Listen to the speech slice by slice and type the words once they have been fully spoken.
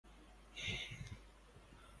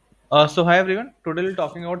So hi everyone. Today we're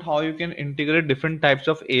talking about how you can integrate different types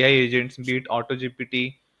of AI agents, be it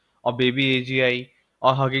AutoGPT or Baby AGI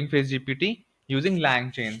or Hugging Face GPT using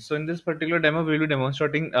Langchain. So in this particular demo, we will be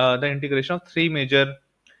demonstrating the integration of three major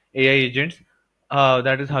AI agents.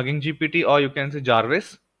 That is Hugging GPT, or you can say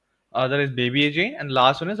Jarvis. Other is Baby AGI, and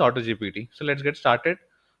last one is AutoGPT. So let's get started.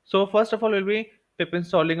 So first of all, we'll be pip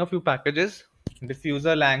installing a few packages: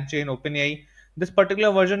 Diffuser, Langchain, OpenAI. This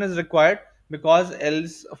particular version is required because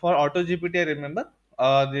else for AutoGPT, I remember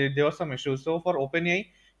there were some issues. So for OpenAI,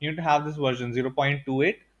 you need to have this version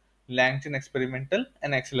 0.28, Langchain Experimental,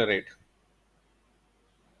 and Accelerate.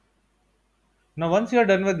 Now, once you are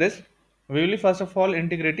done with this, we will be first of all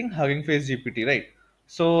integrating Hugging Face GPT, right?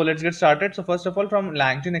 So let's get started. So first of all, from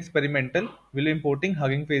Langchain Experimental, we'll be importing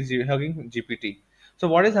Hugging GPT. So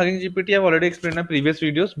what is Hugging GPT? I've already explained in previous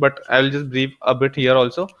videos, but I will just brief a bit here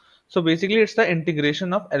also. So basically, it's the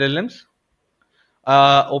integration of LLMs,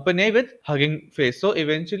 OpenAI with Hugging Face. So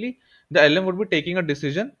eventually, the LM would be taking a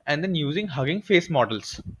decision and then using Hugging Face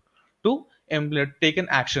models to take an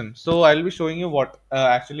action. So I'll be showing you what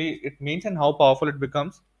actually it means and how powerful it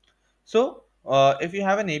becomes. So if you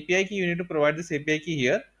have an API key, you need to provide this API key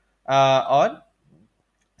here, or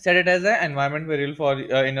set it as an environment variable for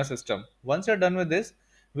in your system. Once you're done with this,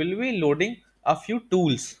 we'll be loading a few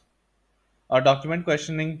tools: document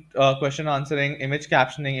questioning, question answering, image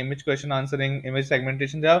captioning, image question answering, image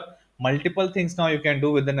segmentation. There are multiple things now you can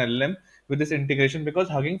do with an LLM with this integration, because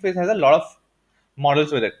Hugging Face has a lot of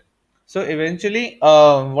models with it. So eventually,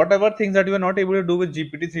 whatever things that you are not able to do with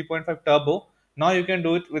GPT 3.5 Turbo, now you can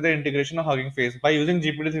do it with the integration of Hugging Face by using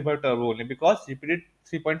GPT 3.5 Turbo only, because GPT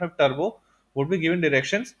 3.5 Turbo would be given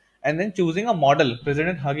directions and then choosing a model present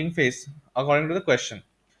in Hugging Face according to the question.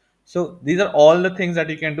 So these are all the things that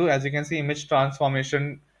you can do. As you can see, image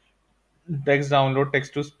transformation, text download,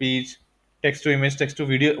 text to speech, text to image, text to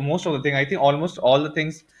video. Most of the thing, I think almost all the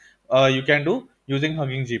things you can do using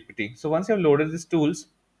Hugging GPT. So once you have loaded these tools,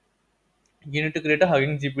 you need to create a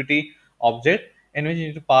Hugging GPT object in which you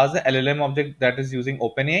need to pass the LLM object that is using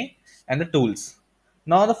OpenAI and the tools.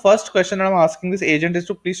 Now the first question that I'm asking this agent is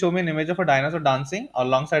to please show me an image of a dinosaur dancing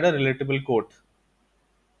alongside a relatable quote.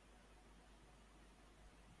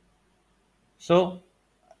 So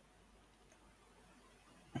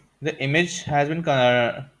the image has been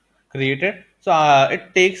created. So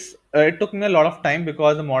it took me a lot of time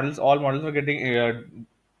because all models were getting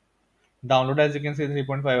downloaded. As you can see,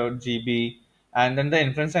 3.5 GB, and then the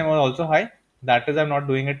inference time was also high. That is, I'm not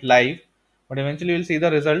doing it live, but eventually you'll see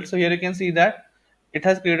the results. So here you can see that it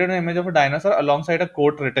has created an image of a dinosaur alongside a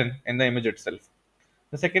quote written in the image itself.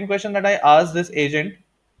 The second question that I asked this agent: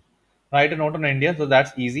 write a note on India. So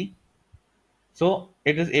that's easy. So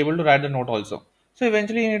it is able to write the note also. So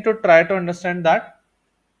eventually you need to try to understand that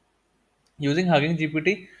using Hugging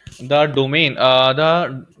GPT, the domain,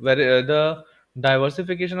 the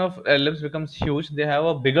diversification of LLMs becomes huge. They have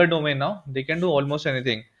a bigger domain now. They can do almost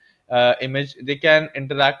anything. Image, they can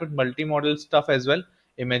interact with multimodal stuff as well.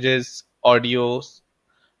 Images, audios,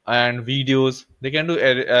 and videos. They can do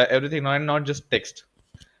everything now, and not just text.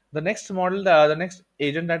 The next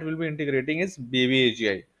agent that we'll be integrating is Baby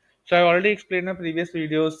AGI. So I've already explained in previous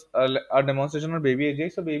videos a demonstration of Baby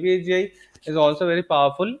AGI. So Baby AGI is also very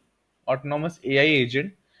powerful autonomous AI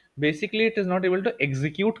agent. Basically, it is not able to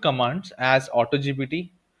execute commands as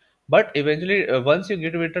AutoGPT, but eventually, once you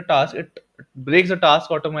get with the task, it breaks the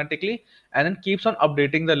task automatically and then keeps on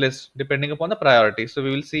updating the list depending upon the priority. So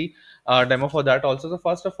we will see a demo for that also. So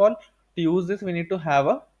first of all, to use this, we need to have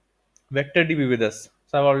a vector DB with us.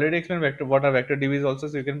 So I've already explained what are vector DBs also,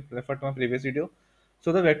 so you can refer to my previous video.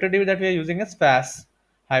 So the vector DB that we are using is fast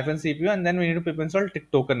hyphen CPU, and then we need to pip install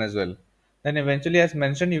tick token as well. Then eventually, as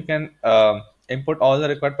mentioned, you can import all the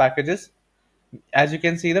required packages. As you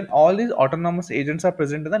can see that all these autonomous agents are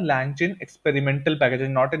present in the Langchain experimental package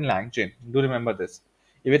and not in Langchain. Do remember this.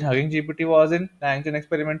 Even Hugging GPT was in Langchain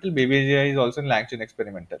experimental, Baby AI is also in Langchain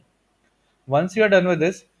experimental. Once you are done with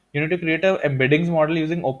this, you need to create a embeddings model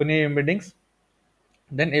using OpenAI embeddings.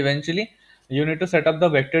 Then eventually you need to set up the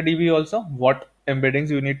vector DB also, what embeddings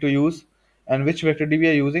you need to use and which vector DB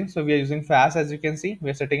are using. So we are using fast. As you can see, we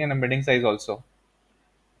are setting an embedding size also.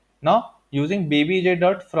 Now using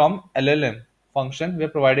babyj.from LLM function, we are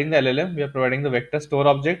providing the LLM, we are providing the vector store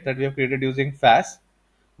object that we have created using fast.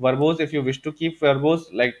 Verbose, if you wish to keep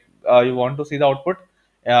verbose, like you want to see the output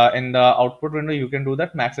in the output window, you can do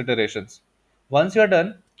that max iterations. Once you are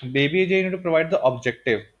done, babyj you need to provide the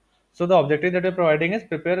objective. So the objective that you're providing is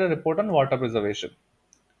prepare a report on water preservation.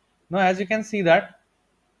 Now as you can see that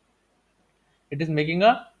it is making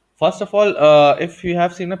a, first of all, if you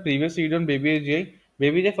have seen a previous video on Baby AGI,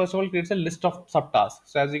 BabyJ first of all creates a list of subtasks.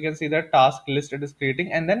 So as you can see, that task list it is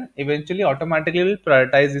creating, and then eventually automatically will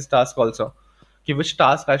prioritize these tasks also. Okay, which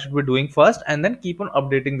task I should be doing first, and then keep on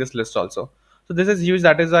updating this list also. So this is huge.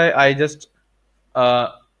 That is why I just uh,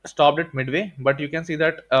 stopped it midway. But you can see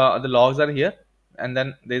that the logs are here, and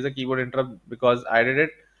then there is a keyboard interrupt because I did it.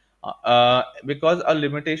 Because a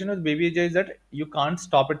limitation with BabyJ is that you can't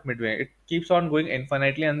stop it midway. It keeps on going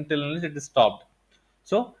infinitely until unless it is stopped.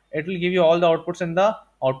 So it will give you all the outputs in the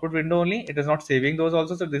output window only. It is not saving those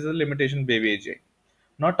also. So this is a limitation baby AJ.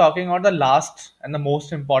 Not talking about the last and the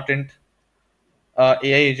most important AI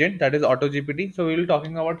agent, that is AutoGPT. So we will be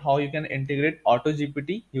talking about how you can integrate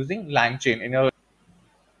AutoGPT using Langchain in your.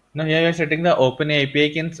 Now here you are setting the open API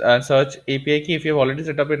key and search API key. If you have already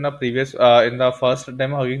set up in the previous in the first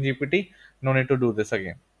demo Hugging GPT, no need to do this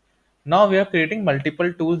again. Now we are creating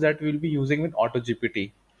multiple tools that we will be using with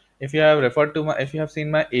AutoGPT. If you have referred to my, if you have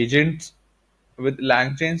seen my agents with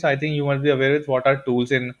Langchain, so I think you must be aware with what are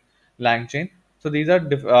tools in Langchain. So these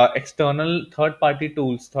are external third-party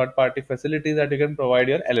tools, third-party facilities that you can provide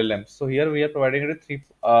your LLMs. So here we are providing it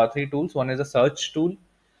with three tools. One is a search tool,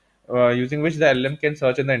 using which the LLM can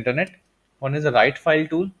search in the internet. One is a write file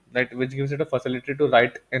tool that which gives it a facility to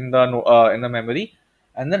write in the memory,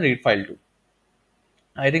 and the read file tool.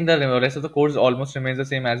 I think the rest of the codes almost remains the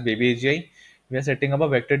same as Baby AGI. We are setting up a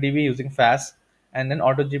vector DB using FAS, and then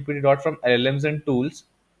AutoGPT dot from LLMs and tools.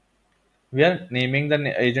 We are naming the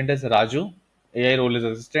agent as Raju. AI role is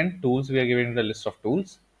assistant. Tools, we are giving the list of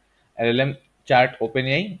tools. LLM chat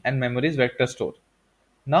OpenAI, and memories vector store.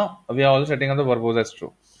 Now we are also setting up the verbose as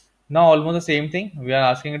true. Now almost the same thing. We are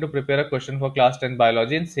asking it to prepare a question for class 10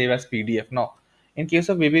 biology and save as PDF. Now, in case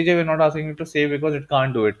of BBJ, we're not asking it to save because it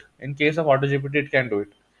can't do it. In case of AutoGPT, it can do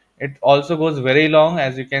it. It also goes very long,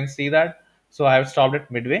 as you can see that. So I have stopped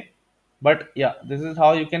it midway. But yeah, this is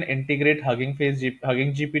how you can integrate Hugging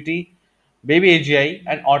GPT, Baby AGI,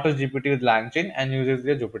 and AutoGPT with LangChain and uses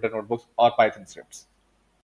your Jupyter notebooks or Python scripts.